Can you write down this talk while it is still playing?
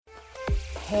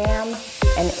ham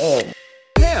and egg.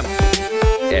 Ham.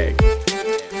 Egg.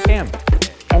 Ham.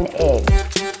 An egg.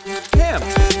 Ham.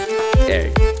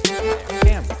 Egg.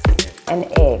 Ham. An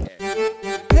egg.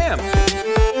 Ham.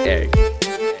 Egg.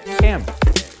 Ham.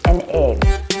 An egg.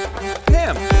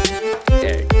 Ham.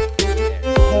 Egg.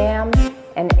 Ham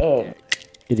and egg.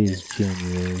 It is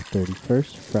January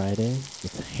 31st, Friday.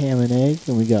 It's ham and egg,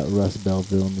 and we got Russ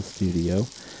Belville in the studio.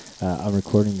 I'm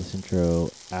recording this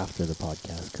intro after the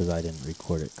podcast because I didn't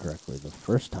record it correctly the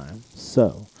first time.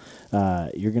 So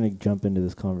you're going to jump into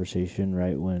this conversation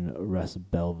right when Russ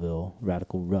Belville,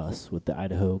 Radical Russ, with the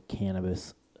Idaho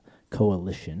Cannabis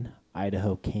Coalition,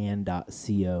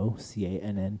 idahocan.co,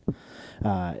 C-A-N-N,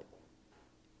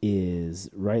 is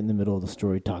right in the middle of the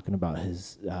story talking about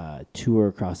his tour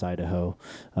across Idaho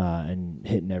and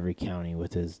hitting every county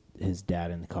with his dad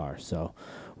in the car. So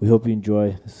we hope you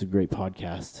enjoy. This is a great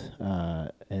podcast,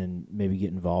 and maybe get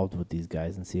involved with these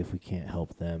guys and see if we can't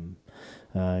help them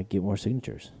get more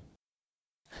signatures.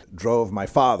 Drove my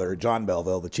father, John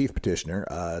Belville, the chief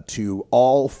petitioner, to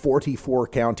all 44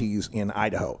 counties in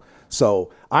Idaho.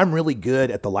 So I'm really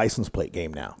good at the license plate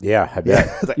game now. Yeah, I bet.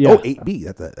 It's like, Yeah. oh, 8B,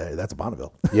 that's a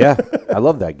Bonneville. Yeah, I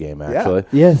love that game, actually.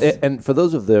 Yes. And for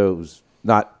those of those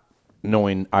not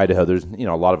knowing Idaho, there's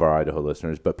a lot of our Idaho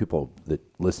listeners, but people that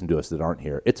listen to us that aren't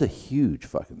here, it's a huge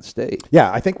fucking state.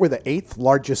 Yeah, I think we're the 8th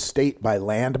largest state by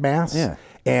land mass. Yeah.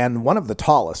 And one of the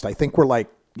tallest. I think we're like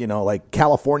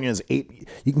California's 8.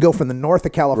 You can go from the north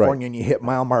of California and you hit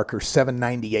mile marker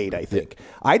 798, I think. Yeah.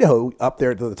 Idaho, up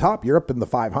there to the top, you're up in the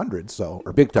 500s, so,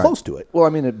 or Big time. close to it. Well, I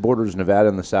mean, it borders Nevada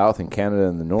in the south and Canada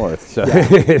in the north, so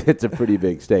it's a pretty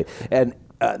big state. And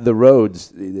the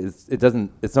roads,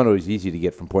 it's not always easy to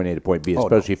get from point A to point B,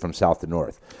 especially from south to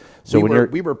north. So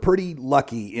we were pretty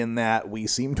lucky in that we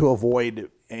seem to avoid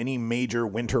any major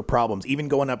winter problems, even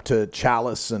going up to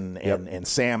Chalice and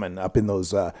Salmon up in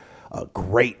those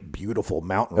great, beautiful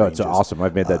mountain ranges. It's awesome.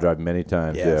 I've made that drive many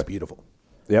times. Yeah, it's beautiful.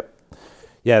 Yep.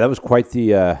 Yeah, that was quite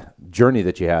the journey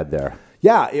that you had there.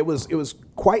 Yeah, it was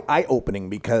quite eye-opening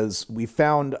because we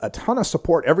found a ton of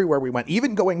support everywhere we went,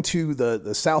 even going to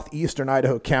the southeastern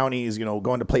Idaho counties,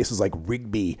 going to places like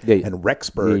Rigby and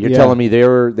Rexburg. You're telling me they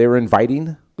were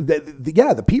inviting?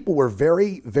 The people were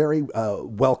very, very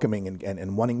welcoming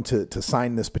and wanting to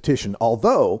sign this petition,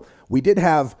 although we did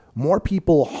have more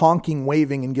people honking,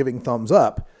 waving, and giving thumbs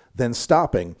up than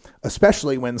stopping,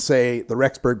 especially when, say, the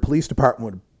Rexburg Police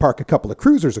Department would park a couple of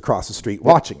cruisers across the street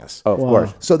watching us. Oh, of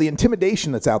course. So the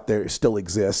intimidation that's out there still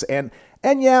exists. And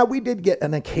yeah, we did get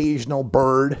an occasional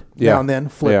bird now and then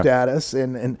flipped at us,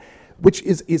 and which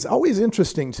is always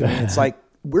interesting to me. It's like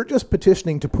we're just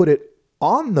petitioning to put it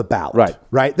on the ballot.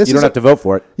 Right. You don't have to vote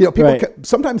for it. People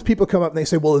sometimes people come up and they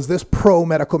say, well, is this pro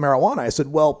medical marijuana? I said,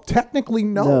 well, technically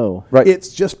no. Right. It's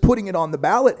just putting it on the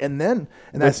ballot. And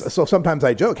that's so sometimes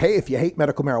I joke, hey, if you hate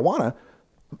medical marijuana,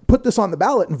 put this on the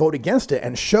ballot and vote against it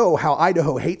and show how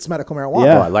Idaho hates medical marijuana.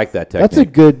 Yeah. Oh, I like that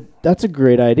technique. That's a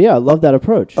great idea. I love that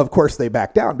approach. Of course, they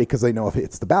back down because they know if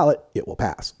it's the ballot, it will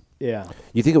pass. Yeah.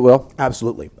 You think it will?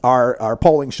 Absolutely. Our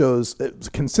polling shows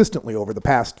consistently over the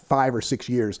past 5 or 6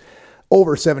 years,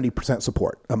 over 70%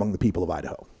 support among the people of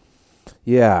Idaho.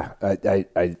 Yeah,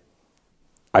 I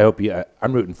hope you.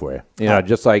 I'm rooting for you.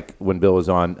 Just like when Bill was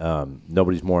on,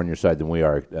 nobody's more on your side than we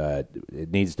are.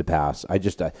 It needs to pass.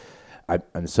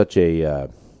 I'm such a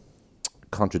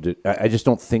contradict. I just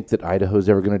don't think that Idaho's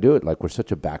ever going to do it. Like, we're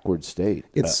such a backward state.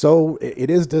 It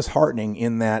is disheartening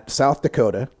in that South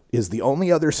Dakota is the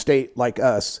only other state like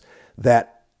us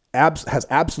that has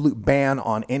absolute ban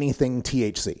on anything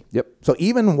THC. Yep. So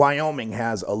even Wyoming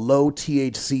has a low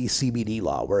THC CBD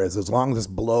law, whereas as long as it's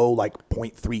below like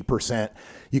 0.3%,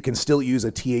 you can still use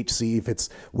a THC if it's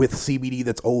with CBD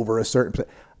that's over a certain percent.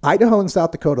 Idaho and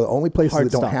South Dakota are the only places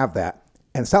that don't have that.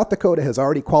 And South Dakota has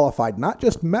already qualified not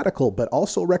just medical, but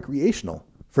also recreational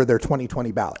for their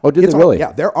 2020 ballot. Oh, did they really?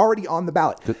 Yeah, they're already on the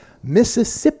ballot.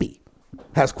 Mississippi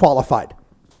has qualified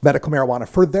medical marijuana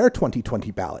for their 2020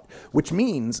 ballot, which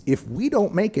means if we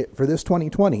don't make it for this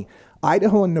 2020,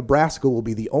 Idaho and Nebraska will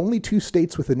be the only 2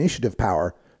 states with initiative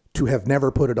power to have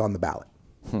never put it on the ballot.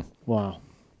 Wow.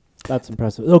 That's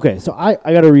impressive. Okay, so I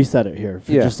got to reset it here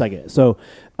for just a second. So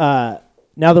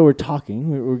now that we're talking,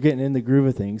 we're getting in the groove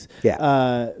of things.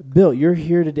 Yeah. Bill, you're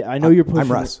here today. I know you're pushing.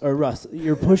 I'm Russ. Or Russ,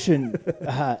 you're pushing.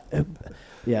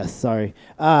 Yes, sorry.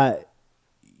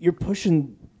 You're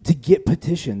pushing to get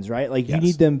petitions, right? Like, you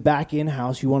need them back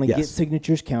in-house. You want to get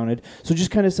signatures counted. So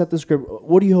just kind of set the script.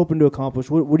 What are you hoping to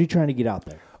accomplish? What are you trying to get out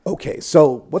there? Okay,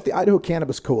 so what the Idaho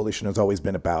Cannabis Coalition has always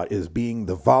been about is being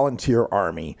the volunteer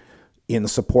army in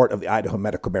support of the Idaho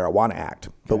Medical Marijuana Act.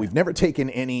 But we've never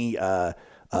taken any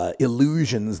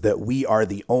illusions that we are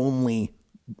the only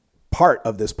part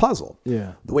of this puzzle.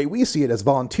 Yeah. The way we see it as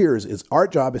volunteers is our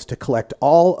job is to collect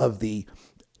all of the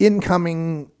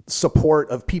incoming support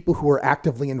of people who are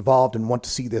actively involved and want to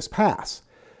see this pass,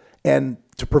 and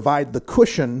to provide the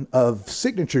cushion of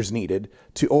signatures needed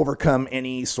to overcome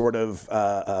any sort of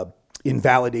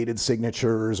invalidated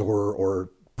signatures or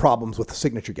problems with the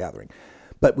signature gathering.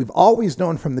 But we've always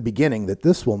known from the beginning that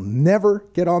this will never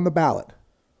get on the ballot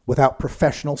without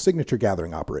professional signature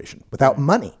gathering operation, without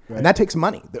money. Right. And that takes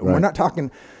money. We're not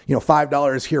talking,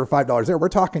 $5 here, $5 there. We're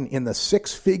talking in the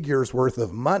six figures worth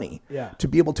of money to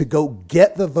be able to go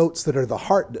get the votes that are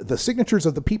the signatures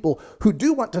of the people who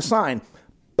do want to sign,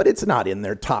 but it's not in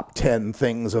their top 10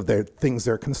 things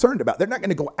they're concerned about. They're not going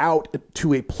to go out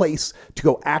to a place to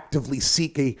go actively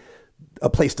seek a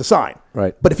place to sign.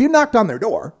 Right. But if you knocked on their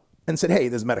door and said, hey,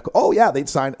 there's medical, oh yeah, they'd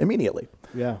sign immediately.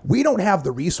 Yeah. We don't have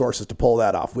the resources to pull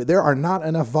that off. There are not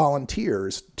enough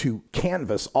volunteers to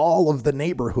canvass all of the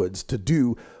neighborhoods to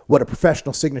do what a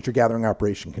professional signature gathering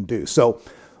operation can do. So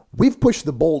we've pushed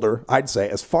the boulder, I'd say,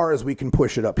 as far as we can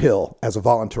push it uphill as a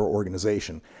volunteer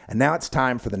organization. And now it's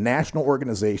time for the national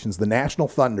organizations, the national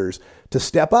funders, to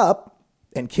step up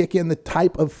and kick in the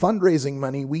type of fundraising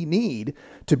money we need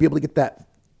to be able to get that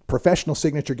professional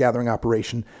signature gathering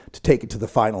operation to take it to the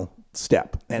final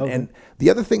step. And the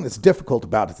other thing that's difficult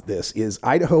about this is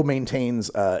Idaho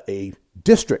maintains a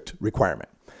district requirement.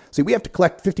 See, we have to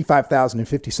collect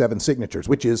 55,057 signatures,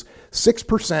 which is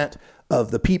 6%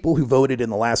 of the people who voted in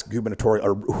the last gubernatorial,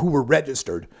 or who were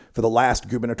registered for the last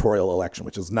gubernatorial election,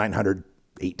 which is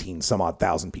 918 some odd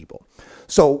thousand people.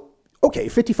 So, okay,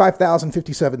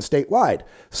 55,057 statewide.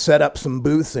 Set up some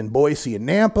booths in Boise and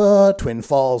Nampa, Twin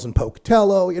Falls and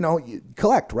Pocatello, you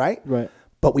collect, right? Right.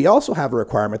 But we also have a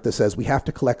requirement that says we have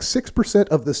to collect 6%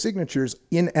 of the signatures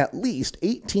in at least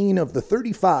 18 of the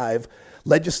 35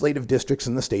 legislative districts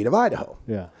in the state of Idaho.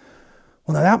 Yeah.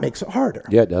 Well, now that makes it harder.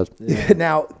 Yeah, it does. Yeah.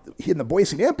 Now, in the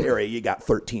Boise and Nampa area, you got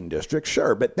 13 districts,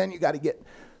 sure, but then you got to get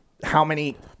how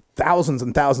many thousands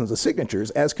and thousands of signatures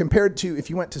as compared to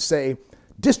if you went to, say,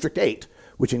 District 8,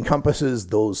 which encompasses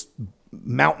those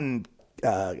mountain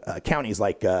counties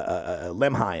like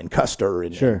Lemhi and Custer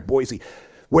and Boise,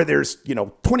 where there's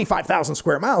 25,000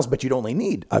 square miles, but you'd only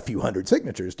need a few hundred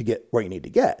signatures to get where you need to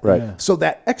get. Right. Yeah. So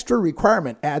that extra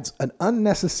requirement adds an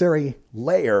unnecessary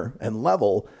layer and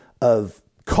level of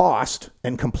cost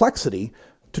and complexity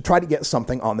to try to get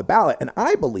something on the ballot. And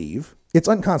I believe it's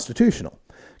unconstitutional.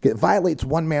 It violates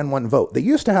one man, one vote. They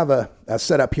used to have a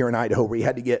setup here in Idaho where you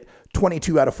had to get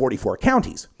 22 out of 44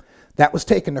 counties. That was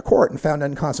taken to court and found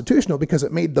unconstitutional because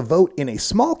it made the vote in a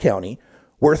small county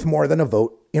worth more than a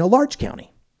vote in a large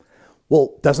county.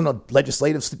 Well, doesn't a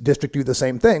legislative district do the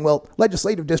same thing? Well,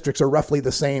 legislative districts are roughly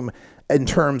the same in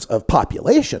terms of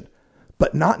population,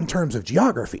 but not in terms of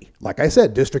geography. Like I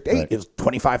said, District 8 is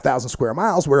 25,000 square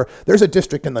miles, where there's a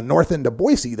district in the north end of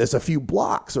Boise that's a few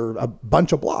blocks or a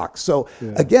bunch of blocks. So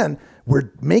again,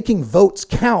 we're making votes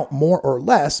count more or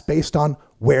less based on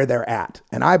where they're at.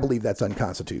 And I believe that's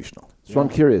unconstitutional. So I'm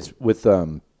curious, with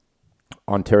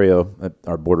Ontario,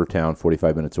 our border town,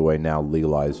 45 minutes away, now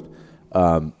legalized,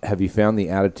 have you found the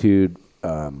attitude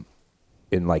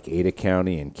in like Ada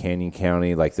County and Canyon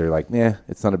County, like they're like, nah,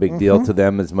 it's not a big deal to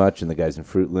them as much, and the guys in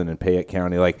Fruitland and Payette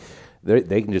County, like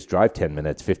they can just drive 10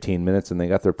 minutes, 15 minutes, and they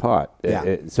got their pot.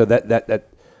 Yeah. So that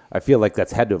I feel like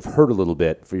that's had to have hurt a little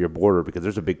bit for your border because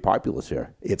there's a big populace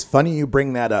here. It's funny you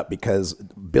bring that up because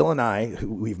Bill and I,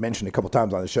 who we've mentioned a couple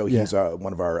times on the show, he's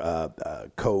one of our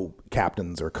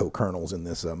co-captains or co-colonels in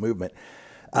this movement.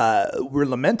 We're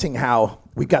lamenting how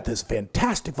we got this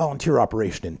fantastic volunteer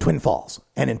operation in Twin Falls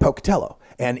and in Pocatello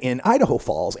and in Idaho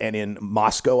Falls and in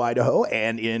Moscow, Idaho,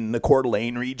 and in the Coeur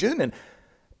d'Alene region and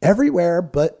everywhere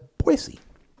but Boise.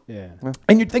 Yeah.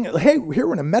 And you'd think, hey, here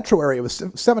we're in a metro area with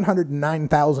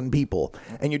 709,000 people,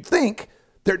 and you'd think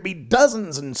there'd be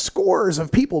dozens and scores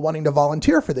of people wanting to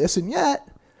volunteer for this, and yet,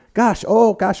 I got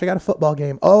a football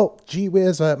game. Oh, gee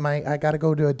whiz, I got to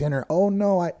go to a dinner. Oh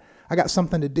no, I got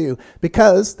something to do,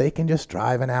 because they can just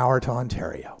drive an hour to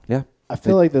Ontario. Yeah. I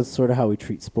feel like that's sort of how we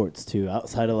treat sports too,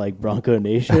 outside of like Bronco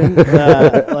Nation.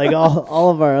 Like all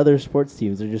of our other sports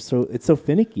teams are just it's so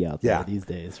finicky out there these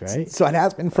days, right? So it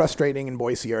has been frustrating in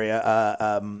Boise area,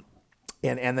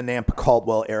 and the Nampa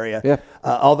Caldwell area. Yeah.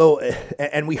 Although,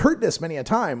 and we heard this many a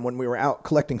time when we were out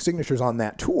collecting signatures on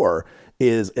that tour,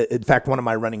 is, in fact, one of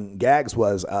my running gags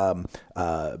was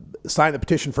sign the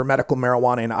petition for medical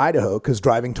marijuana in Idaho because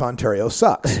driving to Ontario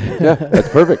sucks. Yeah, that's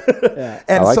perfect.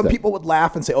 And like some that. people would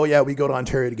laugh and say, oh, yeah, we go to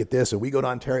Ontario to get this, or we go to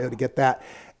Ontario to get that.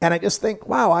 And I just think,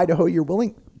 wow, Idaho, you're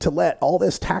willing to let all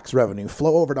this tax revenue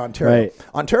flow over to Ontario. Right.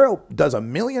 Ontario does $1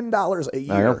 million a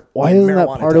year. Why in isn't that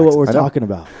marijuana part of what taxes. we're I know. talking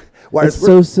about? Why It's is-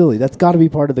 so silly. That's got to be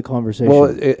part of the conversation. Well,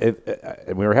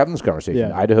 and we were having this conversation.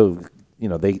 Yeah. Idaho,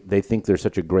 they think they're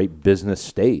such a great business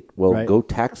state. Well, Right. go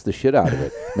tax the shit out of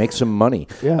it. Make some money.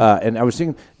 Yeah. And I was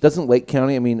thinking, doesn't Lake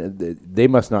County, I mean, they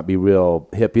must not be real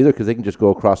hip either because they can just go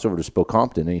across over to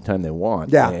Spokompton anytime they want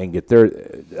Yeah. and get there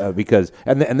because,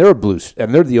 and they're a blue,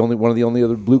 and they're one of the only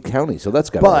other blue counties. So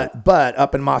that's got to But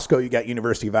up in Moscow, you got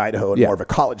University of Idaho and Yeah. more of a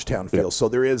college town feel. So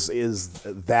there is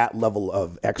that level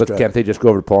of extra. But can't they just go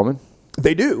over to Pullman?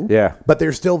 They do. Yeah. But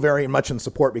they're still very much in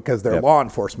support because their Yep. law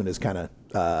enforcement is kind of.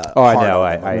 Oh, I know.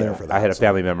 I had a so.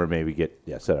 family member maybe get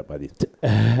set up by these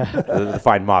the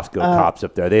fine Moscow cops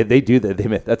up there. They do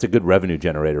that. That's a good revenue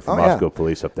generator for Oh, yeah. Moscow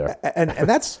police up there. And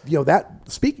that's that.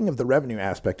 Speaking of the revenue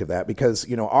aspect of that, because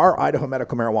our Idaho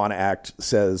Medical Marijuana Act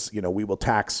says we will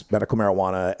tax medical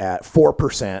marijuana at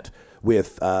 4%.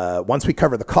 With once we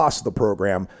cover the cost of the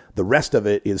program, the rest of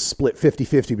it is split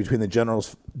 50-50 between the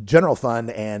general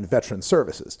fund and veteran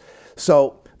services.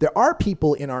 So there are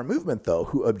people in our movement though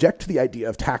who object to the idea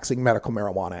of taxing medical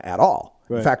marijuana at all.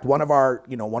 Right. In fact, one of our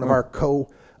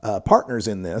our partners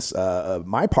in this,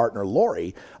 my partner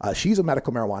Lori, she's a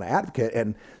medical marijuana advocate,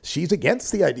 and she's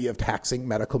against the idea of taxing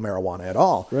medical marijuana at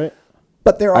all. Right.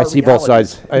 But there are I see both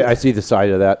realities. sides. I see the side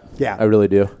of that. Yeah, I really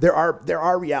do. There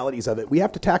are realities of it. We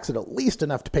have to tax it at least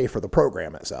enough to pay for the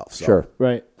program itself. So. Sure.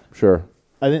 Right. Sure.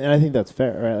 I think that's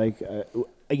fair, right? Like,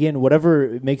 again,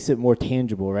 whatever makes it more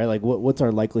tangible, right? Like, what's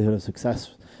our likelihood of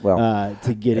success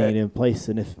to getting it in place?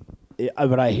 And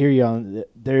but I hear you on.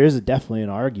 There is definitely an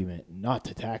argument not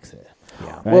to tax it.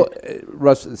 Yeah. Right? Well,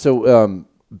 Russ. So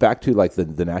back to like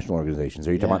the national organizations.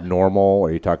 Are you talking Yeah. about NORML?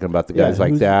 Are you talking about the guys like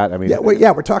who's- that? I mean,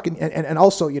 We're talking, and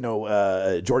also,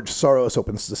 George Soros,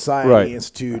 Open Society Right.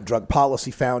 Institute, Drug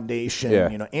Policy Foundation,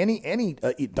 Yeah. any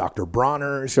Dr.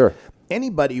 Bronner's, Sure.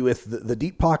 anybody with the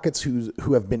deep pockets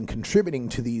who have been contributing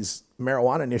to these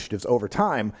marijuana initiatives over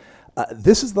time.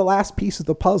 This is the last piece of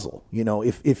the puzzle.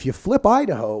 If you flip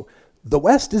Idaho, the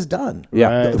West is done.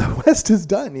 Yeah. Right. The West is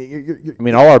done. You're, I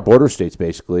mean, all our border states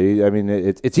basically. I mean,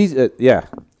 it's easy. We are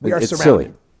it's surrounded.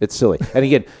 silly. It's silly. And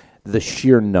again, the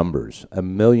sheer numbers, $1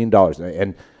 million.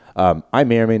 And I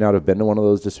may or may not have been to one of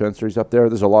those dispensaries up there.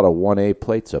 There's a lot of 1A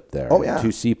plates up there. Oh, yeah.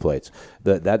 2C plates.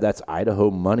 That's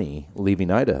Idaho money leaving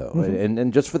Idaho.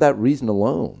 And just for that reason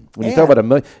alone, when you talk And- about $1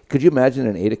 million, could you imagine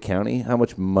in Ada County how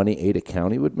much money Ada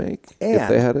County would make if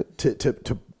they had it?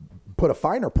 To put a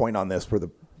finer point on this for the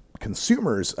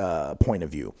consumer's point of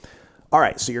view. All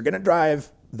right, so you're going to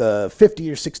drive the 50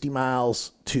 or 60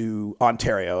 miles to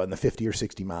Ontario and the 50 or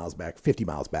 60 miles back, 50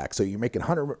 miles back. So you're making a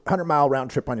 100-mile round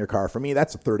trip on your car. For me,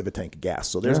 that's a third of a tank of gas.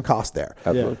 So there's a cost there.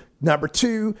 Absolutely. Number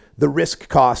two, the risk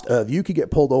cost of you could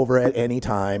get pulled over at any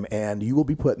time and you will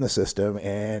be put in the system,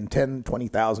 and $10,000,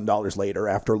 $20,000 later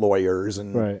after lawyers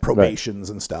and Right. probations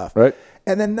and stuff. Right.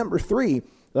 And then number three,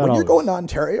 Not when you're always. going to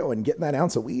Ontario and getting that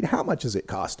ounce of weed, how much is it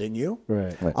costing you?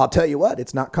 Right. I'll tell you what,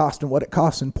 it's not costing what it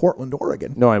costs in Portland,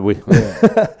 Oregon. No,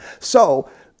 So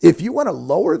if you want to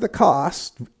lower the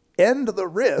cost, end the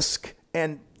risk,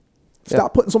 and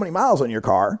stop putting so many miles on your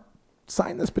car,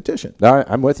 sign this petition. No,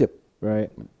 I'm with you. Right.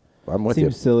 I'm with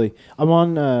Seems you. silly. I'm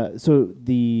on so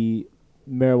the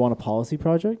Marijuana Policy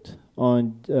Project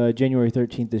on January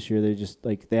 13th this year.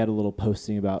 They had a little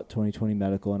posting about 2020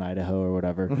 medical in Idaho or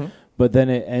whatever, Mm-hmm. but then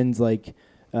it ends like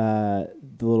the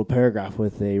little paragraph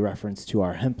with a reference to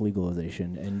our hemp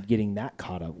legalization and getting that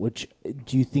caught up. Which,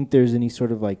 do you think there's any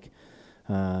sort of like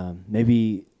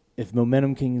maybe if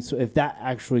momentum can, so if that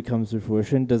actually comes to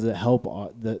fruition, does it help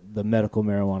the medical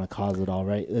marijuana cause at all?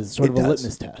 Right, it's sort It of a does.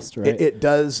 litmus test, right? It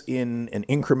does in an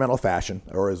incremental fashion,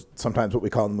 or as sometimes what we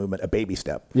call in the movement, a baby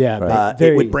step. Yeah, It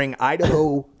very- would bring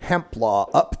Idaho hemp law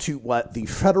up to what the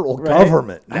federal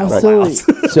government now How allows.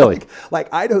 silly. Silly.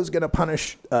 Like Idaho's going to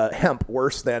punish hemp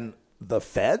worse than the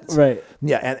feds. Right.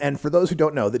 Yeah, and for those who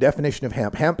don't know, the definition of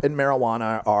hemp and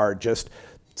marijuana are just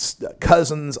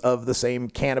cousins of the same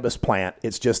cannabis plant.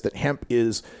 It's just that hemp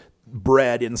is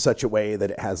bred in such a way that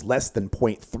it has less than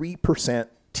 0.3%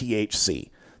 THC,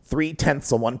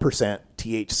 0.3%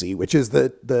 THC, which is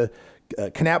the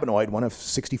cannabinoid, one of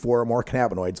 64 or more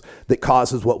cannabinoids that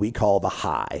causes what we call the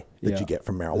high that Yeah. you get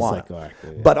from The marijuana. psychoactive,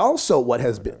 yeah. But also what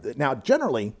has been, now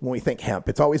generally when we think hemp,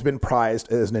 it's always been prized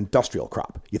as an industrial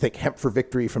crop. You think hemp for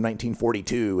victory from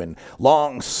 1942 and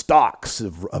long stalks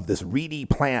of this reedy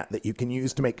plant that you can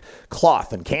use to make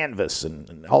cloth and canvas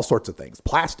and all sorts of things,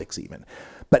 plastics even.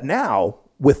 But now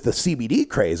with the CBD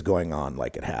craze going on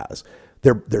like it has,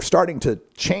 they're starting to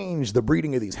change the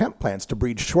breeding of these hemp plants to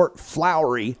breed short,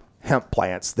 flowery, hemp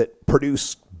plants that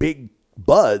produce big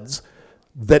buds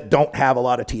that don't have a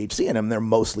lot of THC in them. They're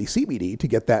mostly CBD to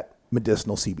get that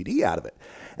medicinal CBD out of it.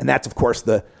 And that's, of course,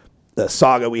 the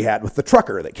saga we had with the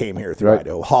trucker that came here through Right.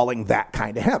 Idaho hauling that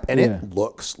kind of hemp. And Yeah. it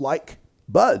looks like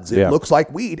buds. It Yeah. looks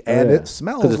like weed, and yeah. it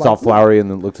smells Because it's like all weed. flowery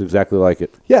and it looks exactly like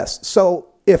it. Yes. So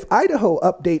if Idaho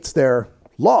updates their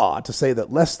law to say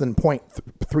that less than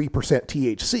 0.3%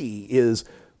 THC is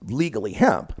legally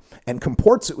hemp and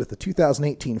comports it with the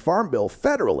 2018 Farm Bill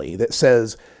federally that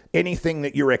says anything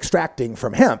that you're extracting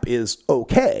from hemp is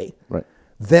okay, Right.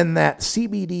 then that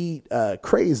CBD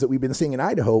craze that we've been seeing in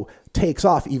Idaho takes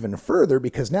off even further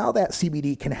because now that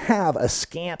CBD can have a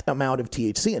scant amount of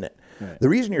THC in it. The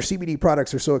reason your CBD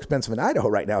products are so expensive in Idaho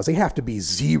right now is they have to be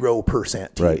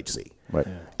 0% THC. Right.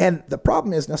 And the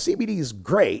problem is now CBD is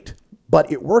great,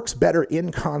 but it works better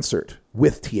in concert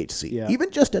with THC, Yeah. even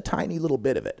just a tiny little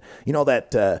bit of it. You know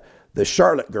that the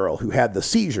Charlotte girl who had the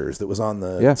seizures that was on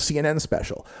the Yeah. CNN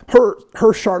special.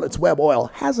 Her Charlotte's Web oil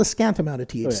has a scant amount of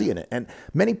THC in it, and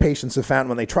many patients have found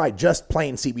when they try just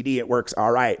plain CBD, it works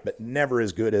all right, but never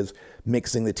as good as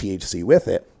mixing the THC with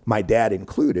it. My dad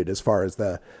included, as far as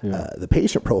the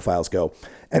patient profiles go,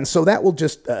 and so that will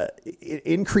just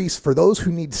increase for those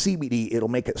who need CBD. It'll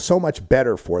make it so much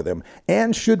better for them,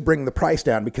 and should bring the price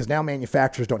down because now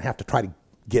manufacturers don't have to try to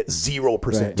get 0%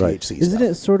 THC. Isn't stuff.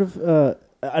 it sort of?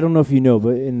 I don't know if you know,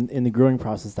 but in the growing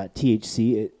process, that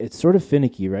THC it's sort of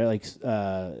finicky, right? Like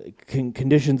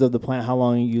conditions of the plant, how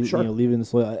long you leave it in the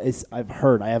soil. I've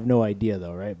heard. I have no idea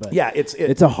though, right? But Yeah,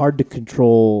 it's a hard to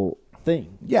control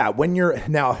thing. Yeah, when you're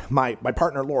now my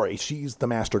partner Lori, she's the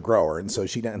master grower, and so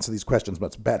she'd answer these questions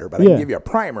much better. But I can give you a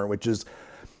primer, which is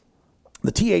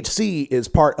the THC is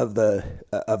part of the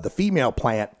female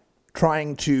plant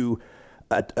trying to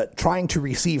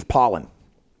receive pollen.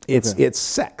 It's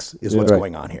sex is what's Right.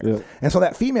 going on here. Yeah. And so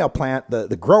that female plant,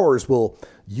 the growers will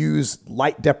use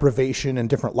light deprivation and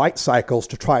different light cycles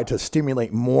to try to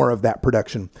stimulate more of that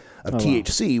production of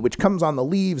THC, which comes on the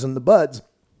leaves and the buds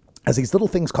as these little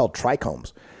things called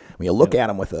trichomes. When you look at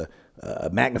them with a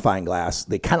magnifying glass,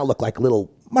 they kind of look like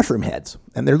little mushroom heads.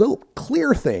 And they're little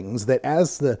clear things that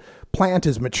as the plant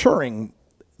is maturing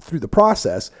through the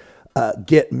process,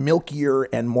 get milkier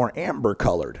and more amber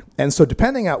colored. And so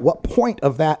depending on what point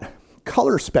of that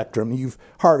color spectrum you've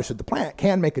harvested the plant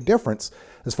can make a difference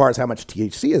as far as how much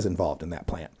THC is involved in that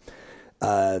plant.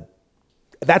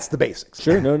 That's the basics.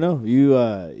 Sure. No.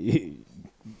 You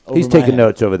He's over my taking head.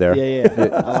 notes over there.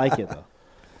 Yeah. I like it though.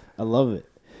 I love it.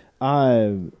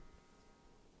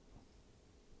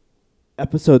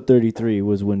 Episode 33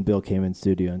 was when Bill came in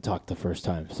studio and talked the first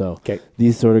time. So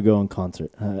these sort of go in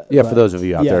concert. Yeah, for those of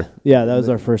you out there. Yeah, that was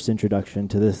our first introduction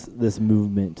to this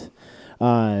movement.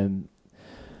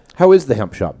 How is the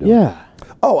hemp shop doing?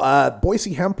 Yeah.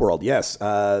 Boise Hemp World, yes.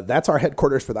 That's our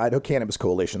headquarters for the Idaho Cannabis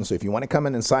Coalition. So if you want to come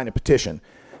in and sign a petition,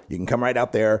 you can come right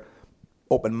out there.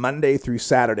 Open Monday through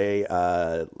Saturday,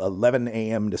 11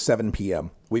 a.m. to 7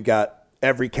 p.m. We've got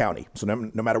every county. So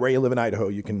no matter where you live in Idaho,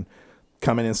 you can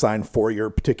come in and sign for your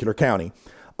particular county.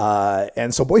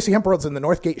 And so Boise Hemp World's in the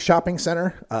Northgate Shopping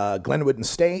Center, Glenwood and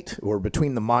State. We're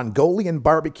between the Mongolian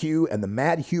barbecue and the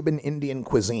Mad Cuban Indian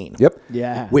cuisine. Yep.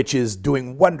 Yeah. Which is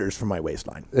doing wonders for my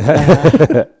waistline.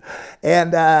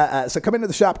 And so come into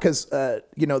the shop because,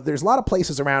 there's a lot of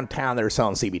places around town that are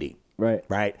selling CBD.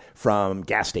 Right. From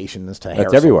gas stations to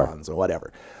hair everywhere. salons or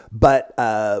whatever. But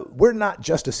we're not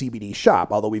just a CBD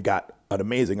shop, although we've got an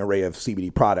amazing array of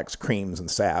CBD products, creams and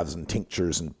salves and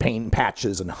tinctures and pain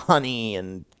patches and honey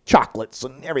and chocolates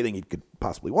and everything you could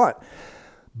possibly want.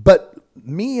 But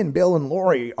me and Bill and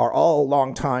Lori are all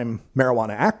longtime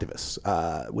marijuana activists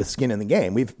with skin in the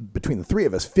game. We've, between the three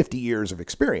of us, 50 years of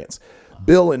experience.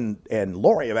 Bill and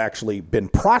Lori have actually been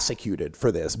prosecuted for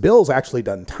this. Bill's actually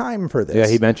done time for this. Yeah,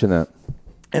 he mentioned that.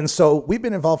 And so we've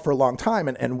been involved for a long time,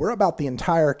 and we're about the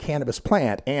entire cannabis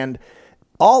plant and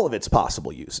all of its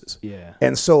possible uses. Yeah.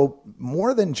 And so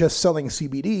more than just selling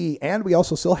CBD, and we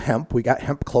also sell hemp. We got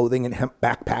hemp clothing and hemp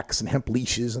backpacks and hemp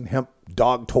leashes and hemp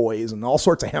dog toys and all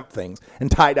sorts of hemp things and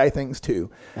tie-dye things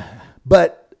too.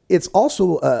 But it's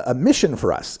also a mission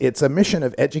for us. It's a mission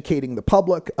of educating the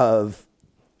public, of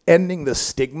ending the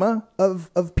stigma of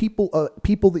people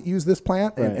that use this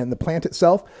plant and the plant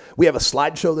itself. We have a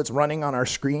slideshow that's running on our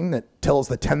screen that tells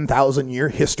the 10,000-year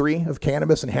history of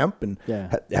cannabis and hemp and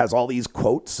has all these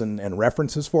quotes and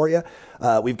references for you.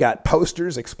 We've got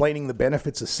posters explaining the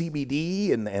benefits of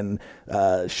CBD and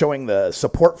showing the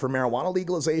support for marijuana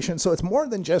legalization. So it's more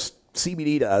than just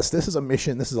CBD to us. This is a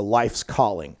mission. This is a life's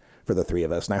calling for the three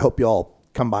of us. And I hope you all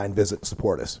come by and visit and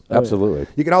support us. Absolutely.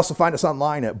 You can also find us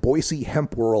online at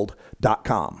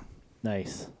boisehempworld.com.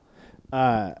 Nice.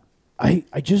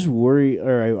 I just worry,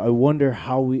 or I wonder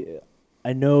how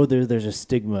I know there's a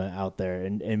stigma out there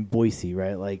in Boise,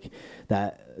 right? Like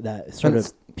that sort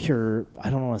of pure. I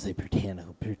don't want to say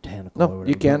puritanical. No, or whatever,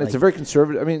 you can. but It's a very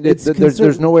conservative. I mean, it's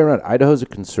there's no way around it. Idaho's a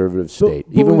conservative state.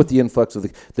 but Even when- with the influx of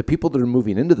the people that are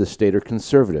moving into the state are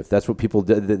conservative. That's what people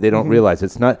they don't realize.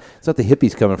 It's not the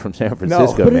hippies coming from San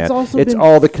Francisco, But man. it's also It's been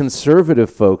all the conservative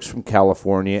folks from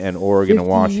California and Oregon and 50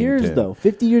 Washington. years though.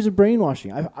 50 years of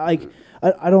brainwashing.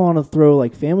 I don't want to throw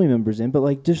like family members in, but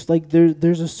like just like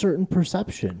there's a certain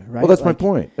perception, right? Well, that's my Like,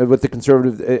 point. With the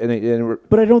conservative, and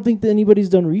But I don't think that anybody's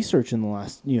done research in the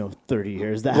last 30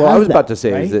 years. That well, I has was about that, to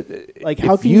say right? is that like if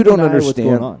how can you don't deny what's understand,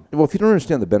 going on? well, if you don't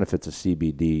understand the benefits of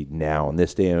CBD now in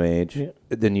this day and age, Yeah.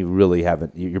 then you really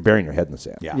haven't. You're burying your head in the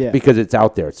sand. Yeah. Because it's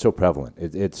out there. It's so prevalent.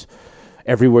 It's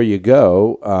everywhere you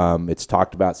go. It's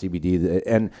talked about CBD,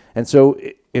 and so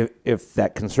if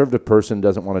that conservative person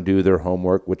doesn't want to do their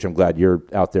homework, which I'm glad you're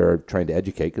out there trying to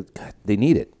educate, 'cause, God, they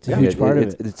need it. It's a huge part of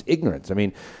it. It's ignorance. I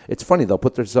mean, it's funny. They'll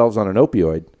put themselves on an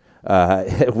opioid,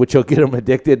 which will get them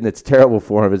addicted, and it's terrible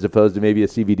for them, as opposed to maybe a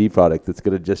CBD product that's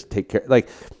going to just take care. Like,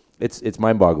 it's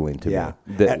mind-boggling to Yeah.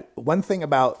 me. That- And one thing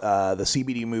about the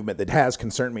CBD movement that has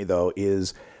concerned me, though,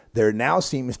 is there now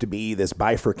seems to be this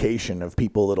bifurcation of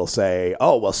people that'll say,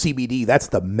 oh, well, CBD, that's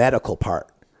the medical part.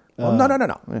 Well, no.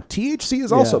 THC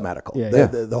is also medical. Yeah,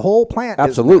 The whole plant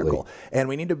Absolutely. is medical. And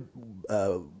we need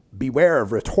to beware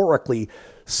of rhetorically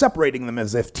separating them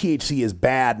as if THC is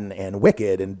bad and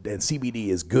wicked and CBD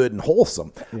is good and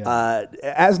wholesome.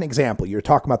 As an example, you're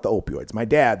talking about the opioids. My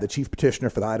dad, the chief petitioner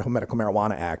for the Idaho Medical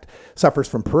Marijuana Act, suffers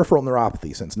from peripheral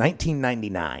neuropathy since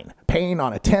 1999. Pain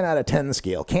on a 10 out of 10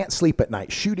 scale. Can't sleep at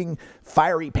night. Shooting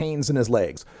fiery pains in his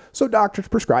legs. So doctors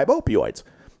prescribe opioids.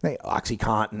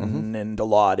 OxyContin and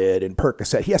Dilaudid and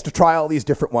Percocet. He has to try all these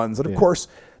different ones. And of course,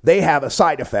 they have a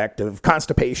side effect of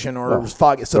constipation or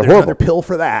fog. So they're there's another horrible. pill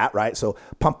for that, right? So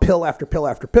pump pill after pill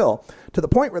after pill to the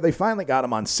point where they finally got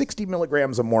him on 60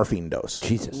 milligrams of morphine dose.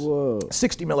 Jesus.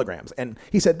 60 milligrams. And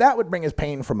he said that would bring his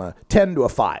pain from a 10 to a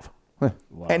 5.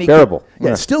 And he Terrible.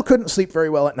 Yeah, still couldn't sleep very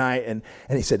well at night. And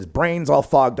he said his brain's all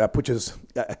fogged up, which is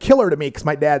a killer to me because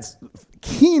my dad's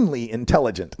keenly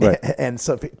intelligent. Right. And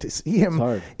so to see him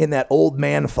hard. in that old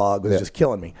man fog was just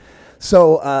killing me.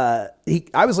 So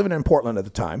I was living in Portland at the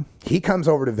time. He comes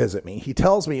over to visit me. He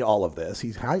tells me all of this.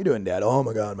 He's, how you doing, Dad? Oh,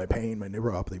 my God, my pain, my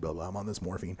neuropathy, blah, blah. I'm on this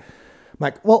morphine. I'm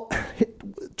like, well,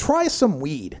 try some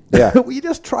weed. Yeah. Will you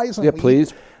just try some Yeah, weed?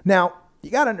 please. Now, you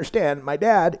got to understand, my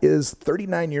dad is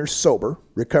 39 years sober,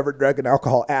 recovered drug and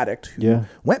alcohol addict, who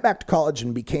went back to college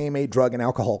and became a drug and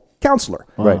alcohol counselor.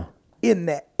 Right. In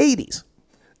the 80s.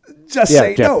 Just Yeah,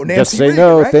 say Jeff, no, Nancy just say Reagan,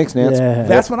 no. right? Thanks, Nancy. Yeah.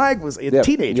 That's when I was a Yep.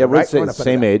 teenager, Yeah, we're right? the Growing up under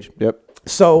same that. age. Yep.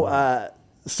 So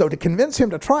to convince him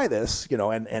to try this,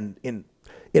 and in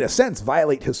a sense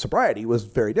violate his sobriety was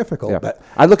very difficult. Yeah. But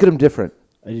I look at him different.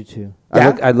 I do too.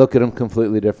 Yeah? I look at him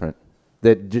completely different.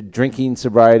 That drinking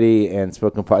sobriety and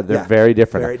smoking pot, they're very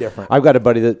different. very different. I've got a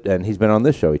buddy and he's been on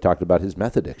this show. He talked about his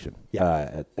meth addiction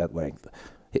at length.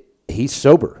 He's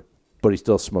sober, but he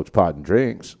still smokes pot and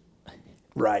drinks.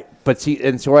 right, But see,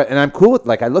 and I'm cool with,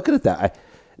 like, I look at it that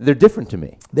they're different to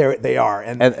me, they are,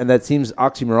 and that seems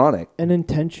oxymoronic. And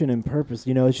intention and purpose,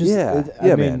 it's just, Yeah. I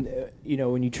Yeah, mean,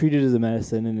 man. when you treat it as a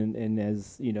medicine and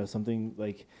as, something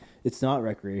like, it's not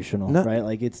recreational, No. right?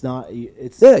 Like it's not, you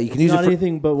can use not it for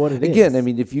anything but what it is. Again, I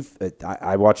mean, if you,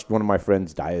 I watched one of my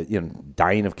friends die,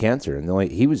 dying of cancer,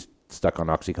 and he was stuck on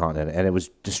OxyContin, and it was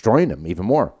destroying him even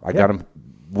more. I got him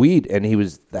weed, and he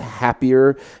was the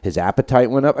happier. His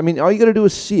appetite went up. I mean, all you got to do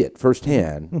is see it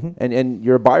firsthand, and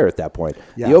you're a buyer at that point.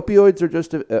 Yeah. The opioids are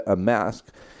just a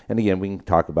mask. And again, we can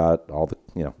talk about all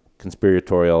the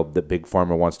conspiratorial that big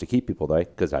pharma wants to keep people there,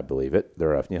 because I believe it.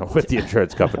 They're with the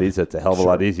insurance companies, it's a hell of a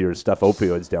lot easier to stuff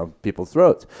opioids down people's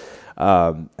throats,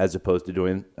 as opposed to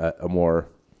doing a more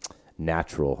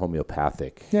natural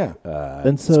homeopathic.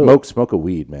 And so- smoke a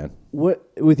weed, man. What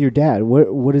with your dad?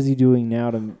 What is he doing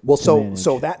now to? Well, to so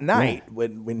manage? that night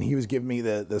when he was giving me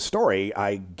the story,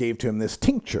 I gave to him this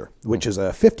tincture, which is a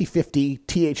 50-50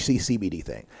 THC CBD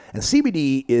thing. And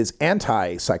CBD is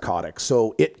antipsychotic,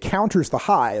 so it counters the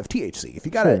high of THC. If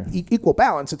you got an equal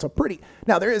balance, it's a pretty.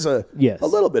 Now there is a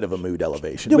little bit of a mood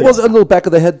elevation. Yeah, but well, it's- a little back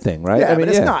of the head thing, right? yeah, but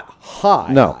it's not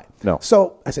high. No, high. no.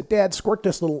 So I said, Dad, squirt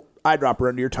this little eyedropper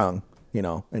under your tongue,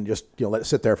 and just let it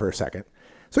sit there for a second.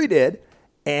 So he did.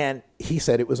 And he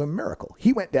said it was a miracle.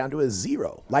 He went down to a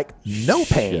 0, like no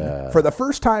pain for the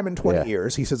first time in 20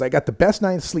 years. He says, I got the best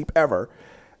night's sleep ever.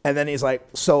 And then he's like,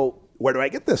 so where do I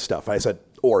get this stuff? I said,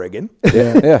 Oregon.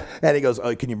 Yeah. And he goes,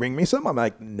 oh, can you bring me some? I'm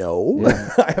like, no,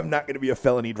 I am not going to be a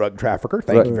felony drug trafficker.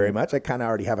 Thank you very much. I kind of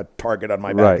already have a target on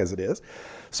my back as it is.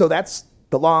 So that's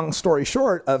the long story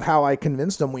short of how I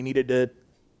convinced him we needed to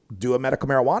do a medical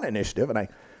marijuana initiative. And I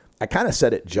kind of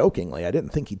said it jokingly. I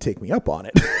didn't think he'd take me up on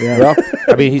it. Yeah. Well,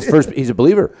 I mean, he's a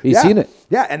believer. He's seen it.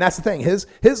 Yeah, and that's the thing.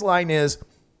 His line is,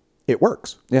 it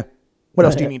works. Yeah. What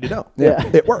else do you need to know? Yeah.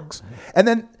 It works. And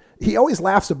then he always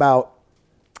laughs about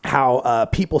how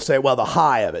people say, well, the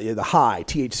high of it, the high,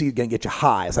 THC is going to get you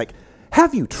high. It's like,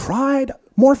 have you tried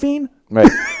morphine?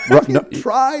 Right. Have you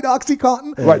tried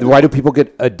OxyContin? Why do people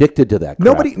get addicted to that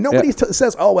crap? Nobody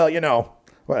says, oh, well,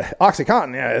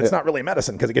 OxyContin, it's not really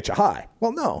medicine because it gets you high.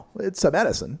 Well, no, it's a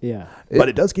medicine. Yeah. But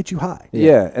it does get you high.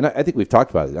 Yeah, and I think we've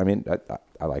talked about it. I mean,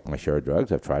 I like my share of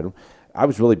drugs. I've tried them. I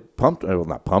was really pumped. Well,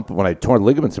 not pumped. But when I tore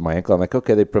ligaments in my ankle, I'm like,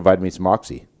 okay, they provided me some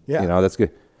Oxy. Yeah. That's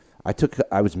good.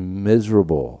 I was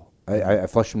miserable. I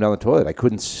flushed them down the toilet. I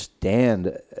couldn't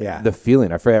stand the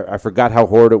feeling. I forgot how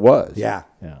horrid it was. Yeah.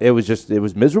 It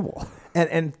was miserable.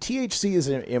 And THC is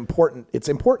important. It's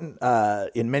important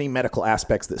in many medical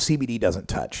aspects that CBD doesn't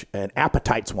touch, and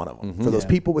appetite's one of them. For those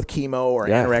people with chemo or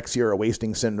anorexia or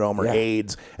wasting syndrome or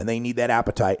AIDS, and they need that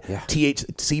appetite,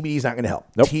 CBD is not going to help.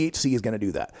 Nope. THC is going to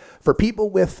do that. For people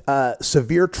with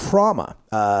severe trauma,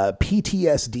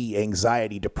 PTSD,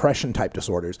 anxiety, depression type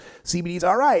disorders, CBD is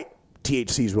all right.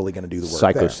 THC is really going to do the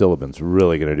work. Psilocybin's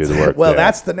really going to do the work. Well, there.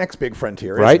 that's the next big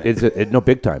frontier, right? Isn't it? No,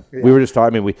 big time. We were just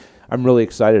talking. I mean, I'm really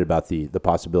excited about the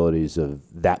possibilities of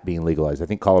that being legalized. I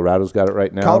think Colorado's got it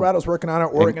right now. Colorado's working on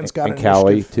it. Oregon's got and an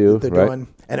Cali initiative too, that they're right? doing,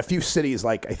 and a few cities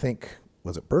like I think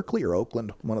was it Berkeley or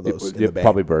Oakland, one of those. in the Bay.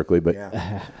 Probably Berkeley, but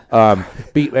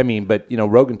but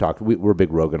Rogan talked. We're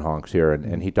big Rogan honks here,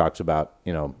 and he talks about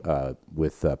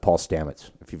with Paul Stamets.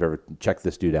 If you've ever checked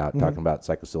this dude out, talking about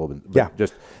psilocybin,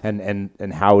 just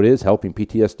and how it is helping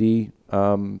PTSD,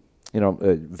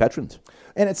 veterans.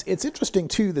 And it's interesting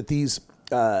too that these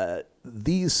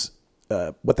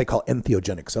what they call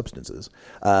entheogenic substances,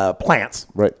 plants,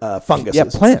 right? Funguses, yeah,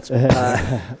 plants,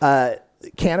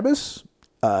 cannabis,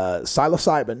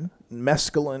 psilocybin,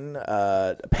 mescaline,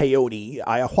 peyote,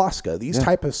 ayahuasca. These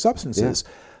type of substances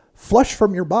flush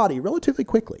from your body relatively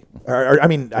quickly. Or I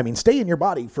mean, stay in your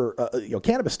body for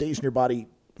cannabis stays in your body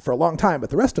for a long time, but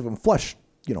the rest of them flush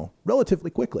relatively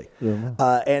quickly.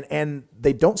 And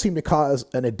they don't seem to cause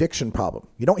an addiction problem.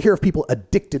 You don't hear of people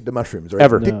addicted to mushrooms or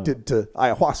addicted to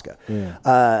ayahuasca.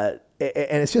 And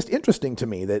it's just interesting to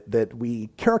me that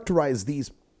we characterize these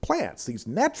plants, these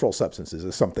natural substances,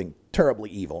 as something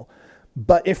terribly evil.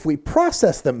 But if we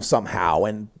process them somehow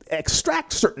and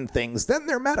extract certain things, then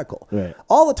they're medical. Right.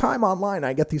 All the time online,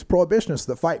 I get these prohibitionists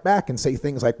that fight back and say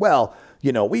things like, well,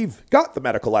 we've got the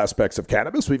medical aspects of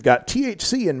cannabis. We've got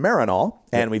THC in Marinol,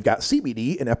 and we've got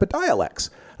CBD in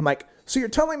Epidiolex. I'm like, so you're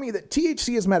telling me that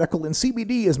THC is medical and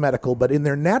CBD is medical, but in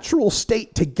their natural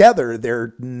state together,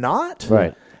 they're not?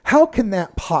 Right. How can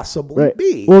that possibly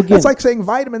be? Well, again, it's like saying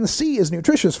vitamin C is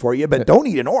nutritious for you, but don't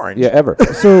eat an orange. Yeah, ever.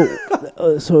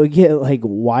 So again, like,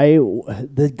 why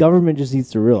the government just needs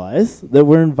to realize that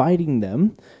we're inviting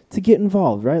them to get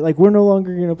involved, right? Like, we're no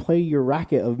longer going to play your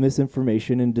racket of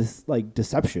misinformation and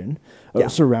deception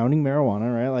surrounding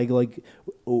marijuana, right? Like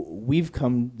we've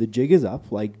come, the jig is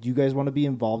up. Like, do you guys want to be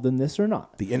involved in this or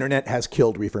not? The internet has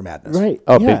killed reefer madness. Right.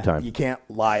 Oh, big time. You can't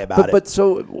lie about it. But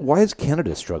so why is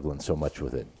Canada struggling so much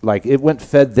with it? Like, it went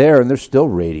fed there, and they're still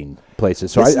raiding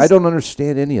places. So I don't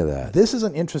understand any of that. This is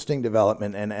an interesting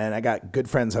development, and I got good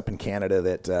friends up in Canada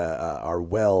that are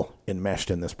well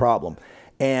enmeshed in this problem.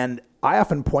 And I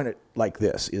often point it like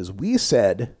this, is we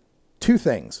said two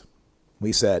things.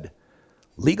 We said,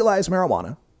 legalize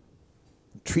marijuana,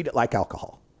 treat it like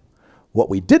alcohol. What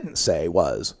we didn't say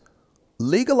was,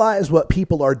 legalize what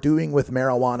people are doing with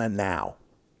marijuana now,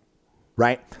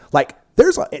 right? Like,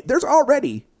 there's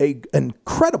already a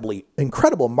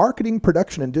incredible marketing,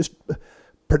 production,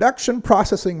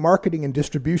 processing, marketing, and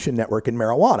distribution network in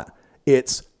marijuana.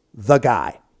 It's the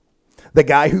guy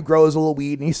who grows a little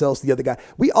weed and he sells to the other guy.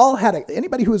 We all had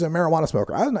anybody who was a marijuana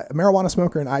smoker. I was a marijuana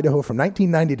smoker in Idaho from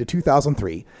 1990 to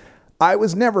 2003. I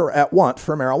was never at want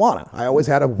for marijuana. I always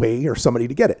had a way or somebody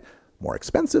to get it. More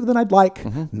expensive than I'd like,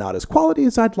 not as quality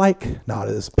as I'd like, not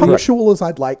as punctual as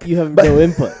I'd like. You have no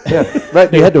input.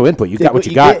 Right. You had no input. You got what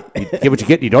you got. You get what you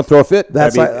get. And you don't throw a fit.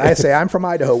 That's I say I'm from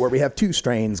Idaho, where we have two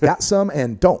strains. Got some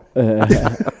and don't.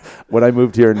 When I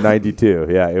moved here in '92,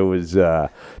 it was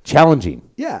challenging.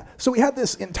 Yeah. So we had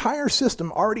this entire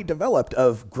system already developed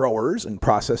of growers and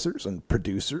processors and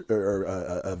producers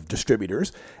of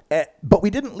distributors, but we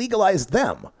didn't legalize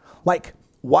them. Like,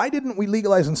 why didn't we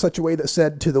legalize in such a way that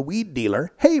said to the weed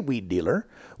dealer, hey, weed dealer,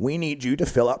 we need you to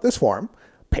fill out this form,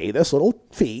 pay this little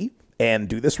fee, and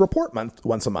do this report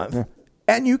once a month,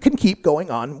 and you can keep going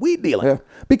on weed dealing. Yeah.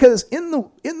 Because in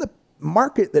the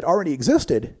market that already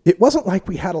existed, it wasn't like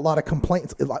we had a lot of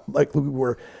complaints, like we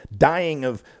were dying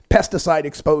of pesticide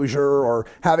exposure or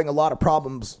having a lot of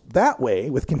problems that way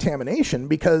with contamination,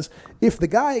 because if the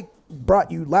guy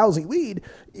brought you lousy weed,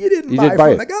 you didn't buy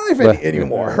from the guy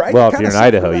anymore, right? Well, if you're in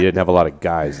Idaho, you didn't have a lot of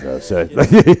guys, though. So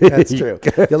That's true.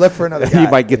 You look for another guy.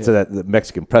 You might get to the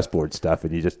Mexican press board stuff,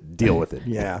 and you just deal with it.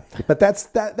 Yeah, but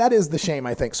that is the shame,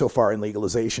 I think, so far in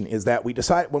legalization, is that we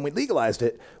decided when we legalized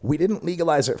it, we didn't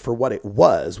legalize it for what it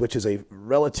was, which is a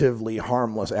relatively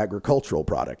harmless agricultural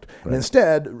product, and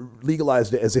instead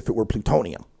legalized it as if it were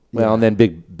plutonium. Well, and then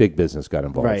big business got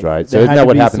involved, Right. right? So There isn't had that to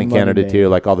what be happened in some money Canada made. too?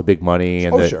 Like all the big money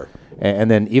and Sure.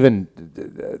 and then even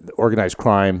the organized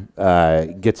crime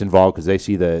gets involved because they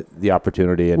see the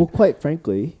opportunity. And Well, quite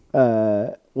frankly,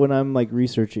 when I'm like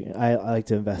researching, I like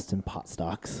to invest in pot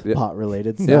stocks, pot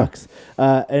related stocks,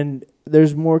 and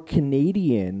there's more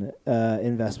Canadian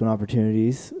investment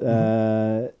opportunities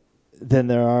than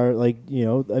there are,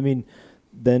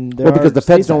 than there are. because the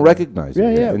feds don't stateside. recognize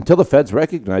it. Yeah. Until the feds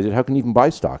recognize it, how can you even buy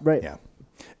stock? Right. Yeah.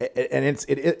 And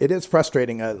it is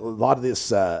frustrating. A lot of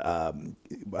this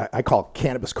I call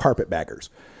cannabis carpetbaggers,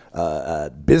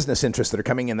 business interests that are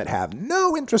coming in that have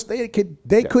no interest. They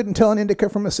couldn't tell an indica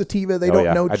from a sativa. They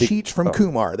don't know Cheech from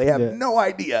Kumar. They have no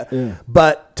idea. Yeah.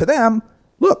 But to them,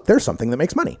 look, there's something that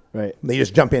makes money. Right. They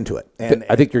just jump into it. And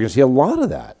I think you're going to see a lot of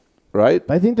that, right?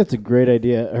 I think that's a great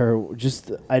idea. Or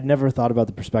just, I'd never thought about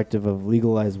the perspective of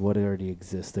legalize what already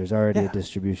exists. There's already a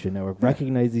distribution network.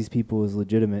 Recognize these people as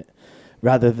legitimate,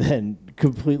 rather than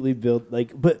completely build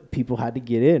but people had to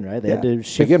get in, right? They had to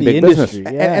shift Again, the big business.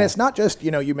 industry. And it's not just,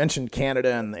 you mentioned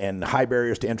Canada and high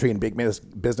barriers to entry and big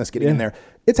business getting in there.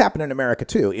 It's happened in America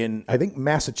too. In, I think,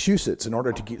 Massachusetts, in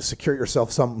order to secure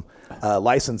yourself some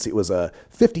license, it was a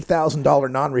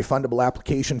 $50,000 non-refundable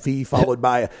application fee, followed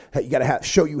by you got to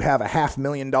show you have a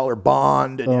 $500,000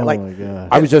 bond. And my God.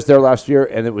 I was just there last year,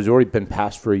 and it was already been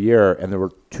passed for a year, and there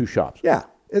were 2 shops. Yeah.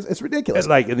 It's ridiculous. It's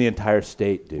like in the entire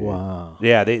state, dude. Wow.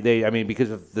 Yeah, they because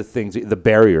of the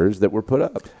barriers that were put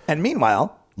up. And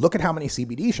meanwhile, look at how many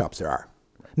CBD shops there are.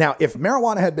 Now, if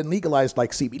marijuana had been legalized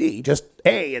like CBD, just,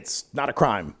 hey, it's not a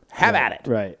crime. Have at it.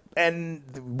 Right. And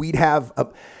we'd have,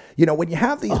 when you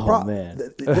have these man.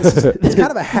 it's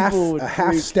kind of a People would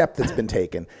half freak. step that's been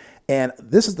taken. And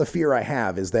this is the fear I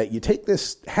have, is that you take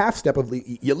this half step of,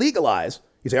 you legalize,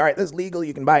 you say, all right, this is legal,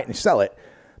 you can buy it and sell it.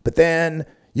 But then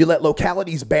you let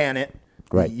localities ban it.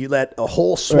 Right. You let a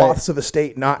whole swaths of a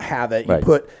state not have it. You Right.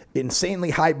 put insanely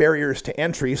high barriers to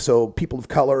entry so people of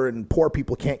color and poor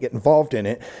people can't get involved in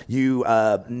it. You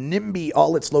NIMBY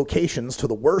all its locations to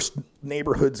the worst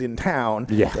neighborhoods in town.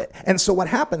 Yeah. And so what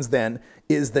happens then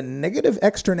is the negative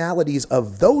externalities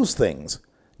of those things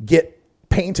get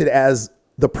painted as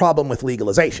the problem with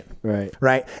legalization. Right.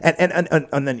 Right.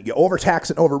 And then you overtax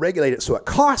and overregulate it so it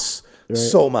costs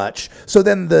so much. So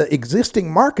then the existing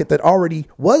market that already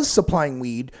was supplying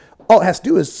weed, all it has to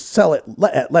do is sell it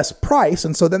at less price.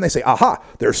 And so then they say, aha,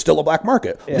 there's still a black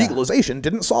market. Yeah. Legalization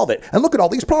didn't solve it. And look at all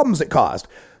these problems it caused.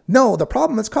 No, the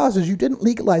problem it's caused is you didn't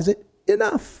legalize it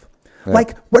enough. Yeah.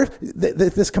 Like where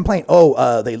this complaint,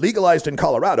 they legalized in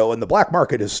Colorado and the black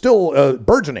market is still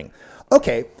burgeoning.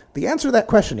 Okay, the answer to that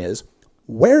question is,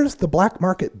 where's the black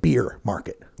market beer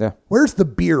market? Yeah. Where's the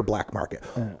beer black market?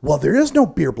 Well, there is no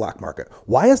beer black market.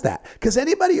 Why is that? Because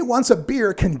anybody who wants a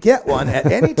beer can get one at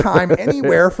any time,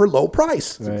 anywhere for low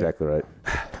price. That's exactly right.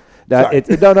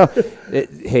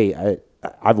 Hey,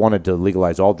 I've wanted to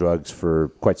legalize all drugs for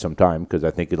quite some time because I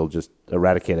think it'll just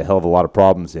eradicate a hell of a lot of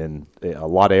problems in a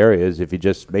lot of areas if you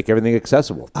just make everything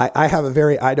accessible. I have a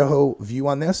very Idaho view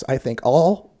on this. I think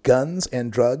all guns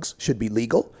and drugs should be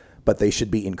legal, but they should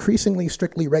be increasingly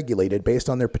strictly regulated based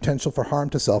on their potential for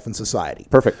harm to self and society.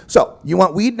 Perfect. So, you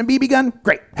want weed and a BB gun?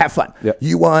 Great. Have fun. Yep.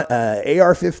 You want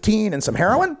AR-15 and some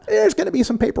heroin? There's going to be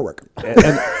some paperwork.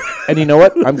 And you know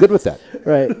what? I'm good with that.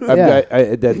 Right.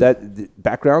 That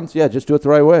backgrounds, just do it the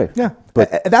right way. Yeah,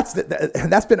 but that's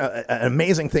been an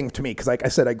amazing thing to me because, like I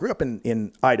said, I grew up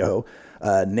in Idaho,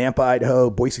 Nampa,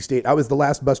 Idaho, Boise State. I was the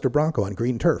last Buster Bronco on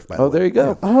green turf. By the way. There you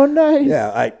go. Oh, nice. Yeah,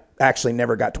 I actually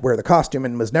never got to wear the costume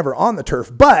and was never on the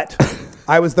turf, but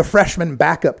I was the freshman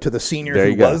backup to the senior There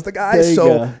who you go. was the guy. There you So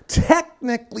go.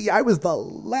 technically, I was the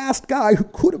last guy who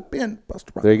could have been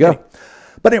Buster Bronco. There you go.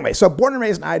 But anyway, so born and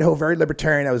raised in Idaho, very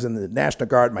libertarian. I was in the National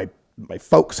Guard. My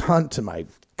folks hunt and my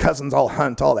cousins all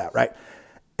hunt, all that, right?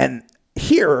 And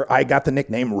here I got the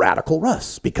nickname Radical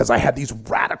Russ because I had these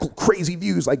radical, crazy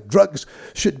views like drugs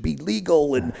should be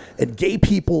legal and gay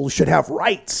people should have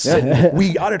rights and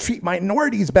we ought to treat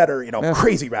minorities better,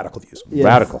 crazy radical views. Yes.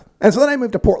 Radical. And so then I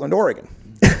moved to Portland, Oregon.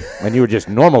 And you were just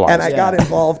normalized. And I got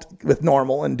involved with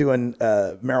Normal and doing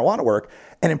marijuana work.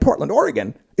 And in Portland,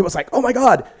 Oregon, it was like, oh my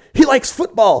God, he likes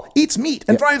football, eats meat,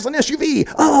 and drives an SUV.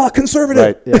 Conservative.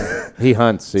 Right. Yeah. He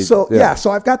hunts. So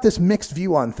I've got this mixed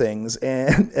view on things,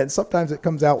 and sometimes it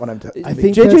comes out when I'm. I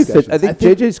think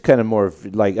JJ's kind of more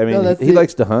of like, I mean, he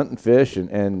likes to hunt and fish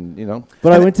and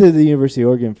But I went to the University of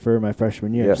Oregon for my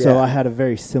freshman year, Yeah. so I had a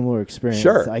very similar experience.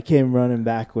 Sure. I came running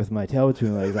back with my tail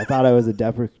between my legs. I thought I was a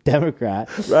Democrat,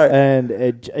 Right. And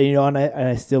and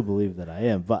I still believe that I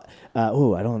am. But I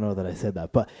don't know that I said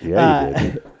that, but Yeah, you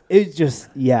did. it's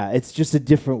just a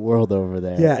different world over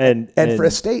there. Yeah, and for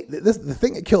a state, the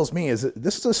thing that kills me is that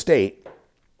this is a state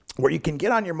where you can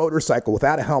get on your motorcycle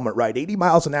without a helmet, ride 80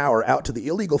 miles an hour out to the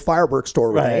illegal fireworks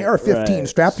store with an AR-15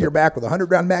 strapped to your back with a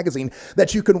 100-round magazine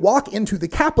that you can walk into the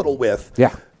Capitol with.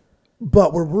 Yeah.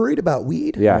 But we're worried about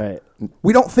weed. Yeah. Right.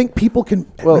 We don't think people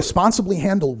can responsibly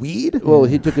handle weed. Well,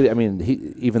 he took it. I mean,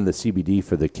 even the CBD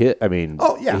for the kid. I mean,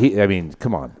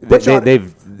 come on.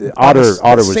 Otter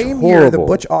was same horrible. year, the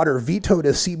Butch Otter vetoed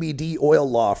a CBD oil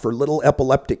law for little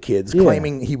epileptic kids,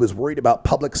 claiming he was worried about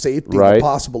public safety and the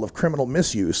possible of criminal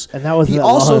misuse. And that was he that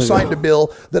also long signed ago. a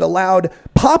bill that allowed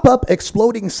pop-up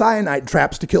exploding cyanide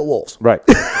traps to kill wolves. Right.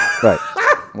 Right.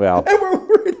 Well. And we're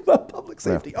worried about public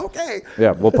safety. Okay.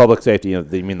 Yeah. Well, public safety. You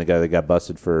mean the guy that got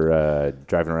busted for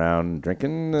driving around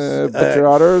drinking Butcher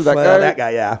Otter? That guy. That guy.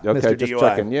 Yeah. Okay. Mr. Just DUI.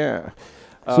 checking. Yeah.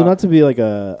 So not to be like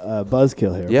a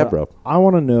buzzkill here. Yeah, but bro. I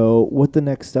want to know what the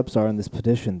next steps are in this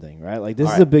petition thing, right? Like this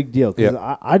is right. a big deal because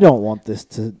Yeah. I don't want this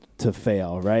to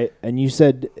fail, right? And you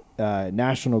said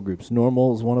national groups,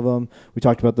 Normal is one of them. We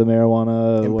talked about the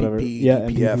marijuana, MPP, whatever.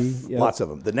 EPF, yeah. lots of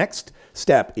them. The next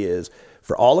step is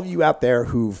for all of you out there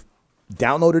who've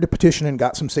downloaded a petition and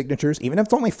got some signatures, even if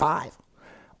it's only 5.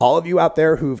 All of you out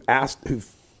there who've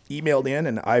emailed in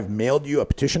and I've mailed you a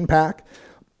petition pack.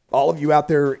 All of you out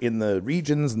there in the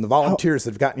regions and the volunteers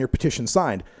that have gotten your petition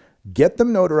signed, get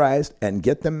them notarized and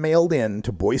get them mailed in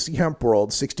to Boise Hemp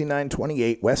World,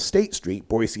 6928 West State Street,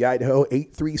 Boise, Idaho,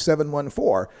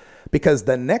 83714, because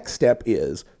the next step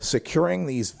is securing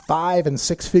these 5- and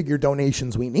 6-figure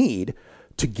donations we need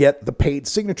to get the paid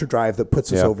signature drive that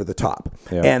puts us over the top.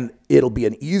 Yeah. And it'll be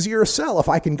an easier sell if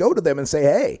I can go to them and say,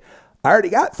 hey, I already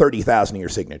got 30,000 of your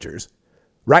signatures.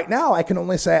 Right now, I can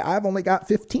only say I've only got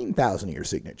 15,000 of your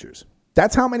signatures.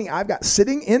 That's how many I've got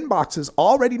sitting in boxes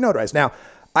already notarized. Now,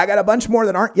 I got a bunch more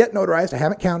that aren't yet notarized. I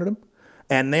haven't counted them.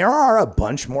 And there are a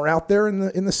bunch more out there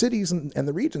in the cities and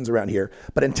the regions around here.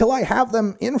 But until I have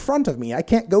them in front of me, I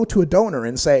can't go to a donor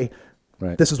and say,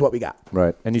 this is what we got.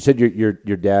 Right. And you said your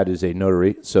dad is a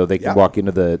notary, so they can walk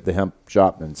into the hemp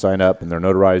shop and sign up, and they're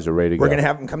notarized or ready to go. We're going to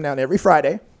have them come down every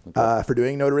Friday for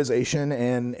doing notarization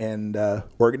and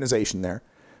organization there,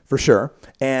 for sure.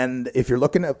 And if you're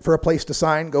looking for a place to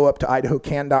sign, go up to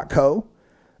idahocan.co.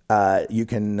 You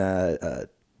can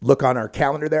look on our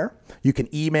calendar there. You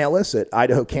can email us at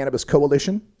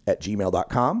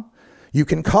idahocannabiscoalition@gmail.com. You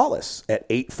can call us at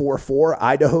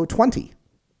 844-IDAHO-20.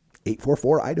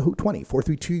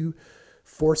 844-IDAHO-20,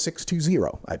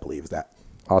 432-4620, I believe is that.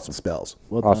 Awesome. Spells.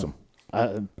 Well awesome.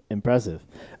 Impressive.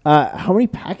 How many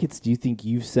packets do you think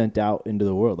you've sent out into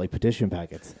the world, like petition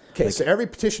packets? Okay, so every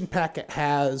petition packet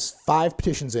has 5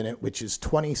 petitions in it, which is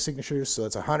 20 signatures, so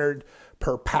it's 100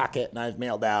 per packet, and I've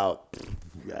mailed out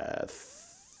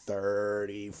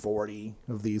 30, 40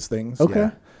 of these things. Okay.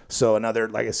 Yeah. So another,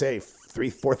 like I say,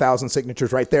 4,000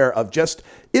 signatures right there of just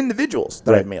individuals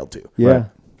that I've mailed to. Yeah. Right.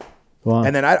 Wow.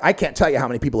 And then I can't tell you how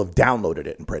many people have downloaded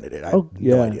it and printed it. I have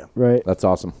no idea. Right. That's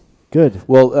awesome. Good.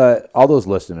 Well, all those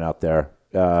listening out there,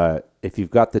 if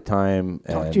you've got the time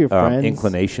Talk and to your friends.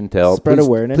 inclination to help, Spread please,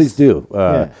 awareness. Please do.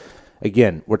 Yeah.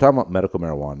 Again, we're talking about medical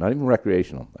marijuana, not even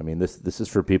recreational. I mean, this is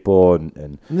for people, and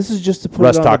And this is just to put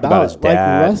Russ it on talked the about ballot, his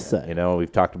dad. like Russ said. You know,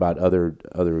 we've talked about other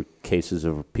cases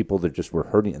of people that just were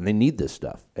hurting, and they need this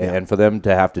stuff. And for them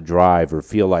to have to drive or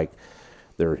feel like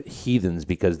they're heathens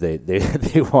because they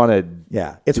want to.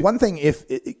 Yeah, it's one thing if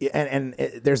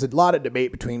there's a lot of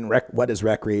debate between what is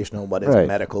recreational, what is Right.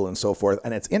 medical, and so forth.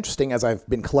 And it's interesting as I've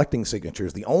been collecting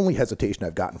signatures, the only hesitation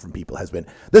I've gotten from people has been,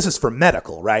 this is for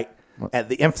medical, right? And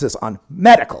the emphasis on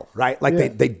medical, right?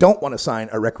 Like they don't want to sign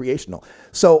a recreational.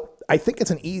 So I think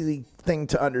it's an easy thing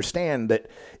to understand that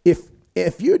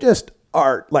if you just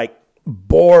are like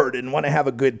bored and want to have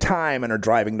a good time and are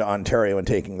driving to Ontario and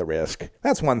taking the risk,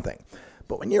 that's one thing.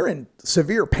 But when you're in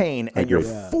severe pain and you're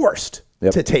forced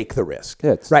Yep. to take the risk.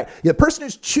 Yeah, it's- right? The person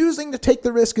who's choosing to take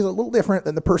the risk is a little different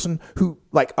than the person who,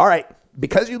 like, all right,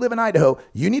 because you live in Idaho,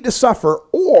 you need to suffer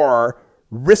or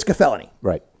risk a felony.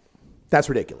 Right. That's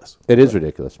ridiculous. It is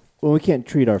ridiculous. Well, we can't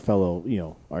treat our fellow,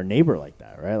 our neighbor like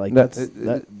that, right? Like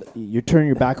No, you're turning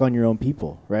your back on your own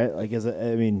people, right? Like,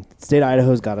 state of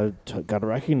Idaho's got to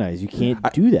recognize you can't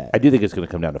do that. I do think it's going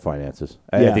to come down to finances.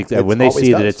 I Yeah. think that It when they always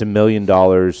see that does. it's $1 million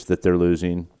that they're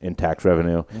losing in tax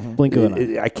revenue, Blink of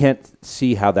an eye. I can't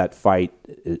see how that fight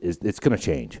is. It's going to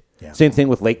change. Yeah. Same thing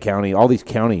with Lake County. All these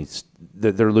counties,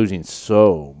 they're losing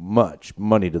so much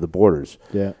money to the borders.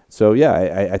 Yeah. So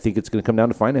yeah, I think it's going to come down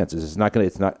to finances. It's not going to.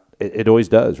 It's not. It always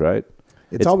does, right?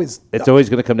 It's always- It's always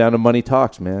going to come down to money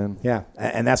talks, man. Yeah,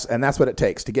 and that's what it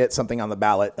takes to get something on the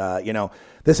ballot.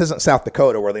 This isn't South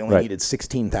Dakota where they only Right. needed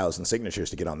 16,000 signatures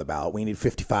to get on the ballot. We need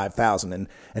 55,000, and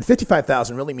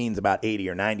 55,000 really means about 80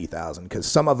 or 90,000 because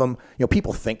some of them,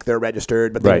 people think they're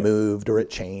registered, but they Right. moved or it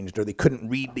changed or they couldn't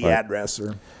read the address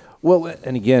or. Well,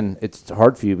 and again, it's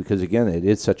hard for you because, again, it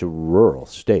is such a rural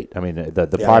state. I mean, the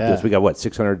populace, Yeah. we got,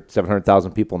 600,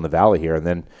 700,000 people in the valley here, and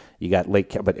then you got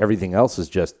but everything else is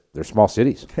just, they're small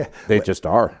cities. They just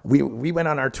are. We went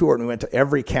on our tour and we went to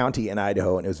every county in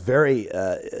Idaho, and it was very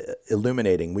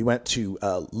illuminating. We went to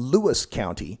Lewis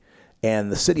County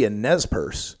and the city of Nez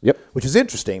Perce, Yep. which is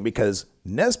interesting because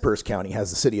Nez Perce County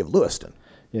has the city of Lewiston.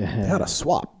 Yeah. They had a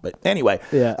swap, but anyway.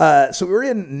 Yeah. So we were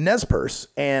in Nez Perce,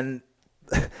 and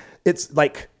it's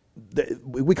like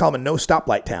we call them a no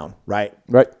stoplight town, right?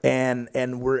 Right. And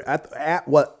we're at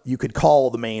what you could call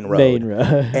the main road. Main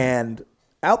road. And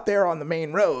out there on the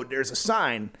main road, there's a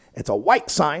sign. It's a white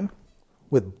sign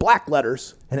with black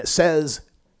letters, and it says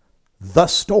 "The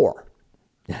Store."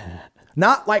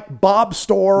 Not like Bob's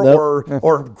Store Nope.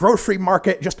 or grocery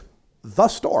market, just The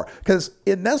Store. Because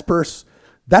in Nez Perce,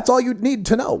 that's all you'd need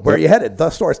to know where you headed. The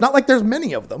Store. It's not like there's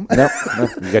many of them. No, you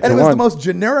got And your it was the one. most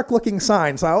generic looking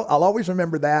sign. So I'll always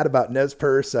remember that about Nez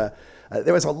Perce.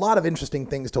 There was a lot of interesting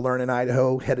things to learn in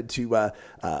Idaho. Headed to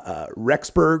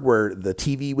Rexburg, where the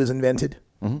TV was invented.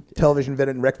 Television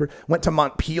invented in Rexburg. Went to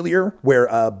Montpelier, where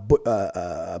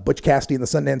Butch Cassidy and the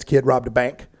Sundance Kid robbed a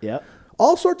bank. Yep.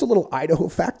 All sorts of little Idaho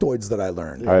factoids that I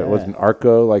learned. All right, wasn't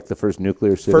Arco like the first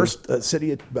nuclear city? First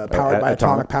city powered by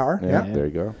atomic power. Yeah, Yeah. there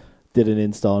you go. Did an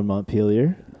install in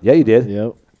Montpelier. Yeah, you did.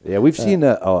 Yep. Yeah, we've seen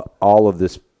all of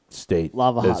this state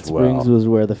Lava as Hot well. Springs was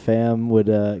where the fam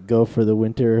would go for the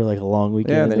winter, like a long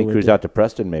weekend. Yeah, in and then the he cruised winter. out to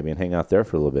Preston maybe and hang out there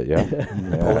for a little bit. Yeah.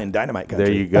 Napoleon Dynamite country.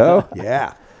 There you go.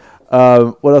 Yeah.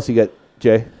 What else you got,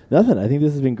 Jay? Nothing. I think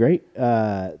this has been great.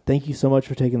 Thank you so much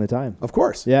for taking the time. Of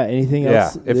course. Yeah. Anything Yeah,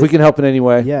 else? if we can help in any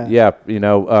way. Yeah. Yeah.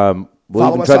 We'll Follow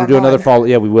even us try to do another online. follow.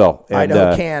 Yeah, we will. And,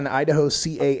 Idaho can, Idaho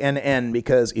CANN,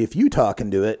 because if Utah can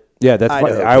do it, Yeah, that's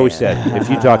what Idaho I always can. said. If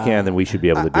Utah can, then we should be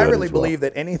able to do I it. really as well. believe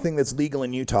that anything that's legal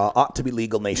in Utah ought to be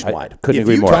legal nationwide. couldn't if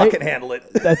agree more. Utah Right? can handle it,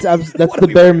 That's What the are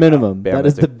we bare worried about? minimum. Bare That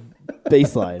is the minimum.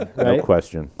 baseline. Right. No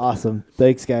question. Awesome.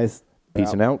 Thanks, guys.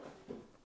 Peace and out.